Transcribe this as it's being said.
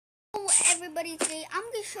everybody, today I'm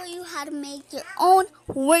going to show you how to make your own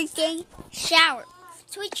working shower.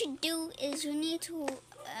 So what you do is you need to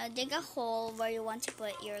dig a hole where you want to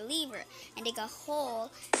put your lever, and dig a hole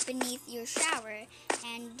beneath your shower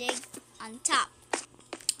and dig on top.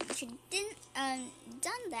 If you didn't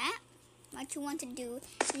done that, what you want to do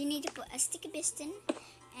is you need to put a sticky piston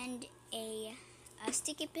and a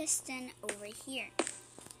sticky piston over here.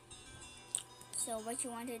 So what you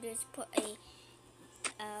want to do is put a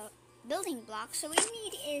building block. So what you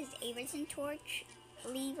need is a redstone torch,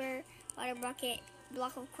 lever, water bucket,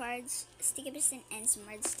 block of quartz, sticky piston, and some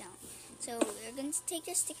redstone. So you're going to take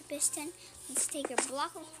your sticky piston, let's take a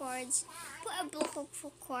block of quartz, put a block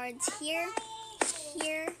of quartz here,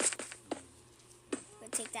 we'll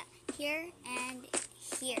take that here, and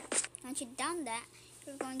here. Once you've done that,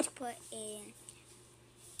 you're going to put a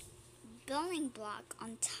building block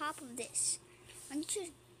on top of this. Once you've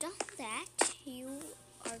done that, you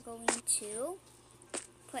are going to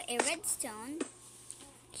put a redstone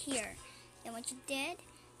here. Then what you did,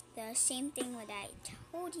 the same thing what I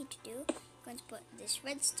told you to do, you're going to put this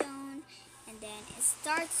redstone, and then it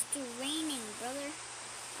starts to raining, brother.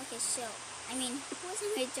 Okay, so, what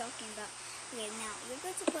am I talking about? Okay, now, you're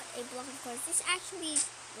going to put a block of quartz. This actually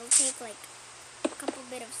will take like a couple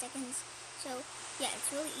bit of seconds. So, yeah,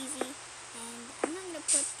 it's really easy. And I'm not going to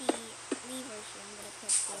put the lever here. I'm going to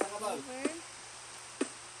put the lever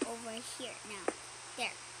over here. Now,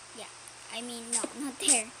 there. Yeah. No, not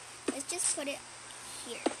there. Let's just put it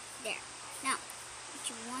here. There. Now, what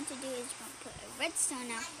you want to do is you're going to put a redstone.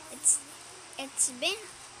 Now, it's been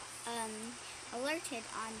alerted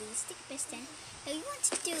on the sticky piston. What you want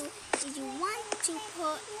to do is you want to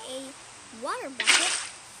put a water bucket.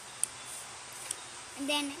 And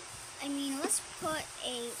then, let's put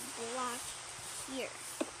a block here.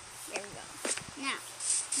 There we go. Now,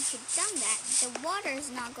 once you've done that, the water is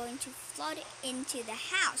not going to flood into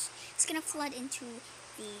the house. It's going to flood into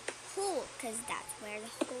the hole, because that's where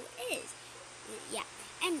the hole is. Yeah.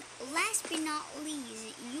 And last but not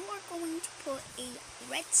least, you are going to put a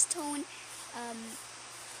redstone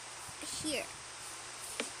here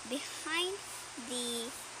behind the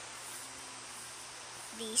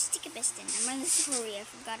sticky piston. I'm really sorry, I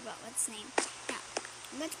forgot about what's name. Now,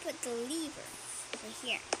 I'm going to put the lever right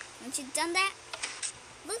here. Once you've done that,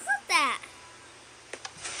 look at that!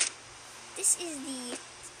 This is the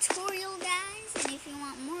tutorial, guys, and if you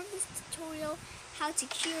want more of this tutorial, how to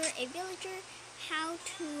cure a villager, how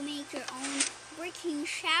to make your own working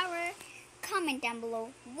shower, comment down below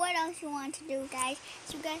what else you want to do, guys.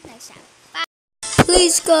 See you guys next time. Bye!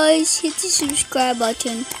 Please, guys, hit the subscribe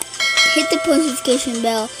button, hit the post notification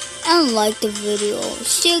bell, and like the video.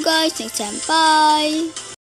 See you guys next time. Bye!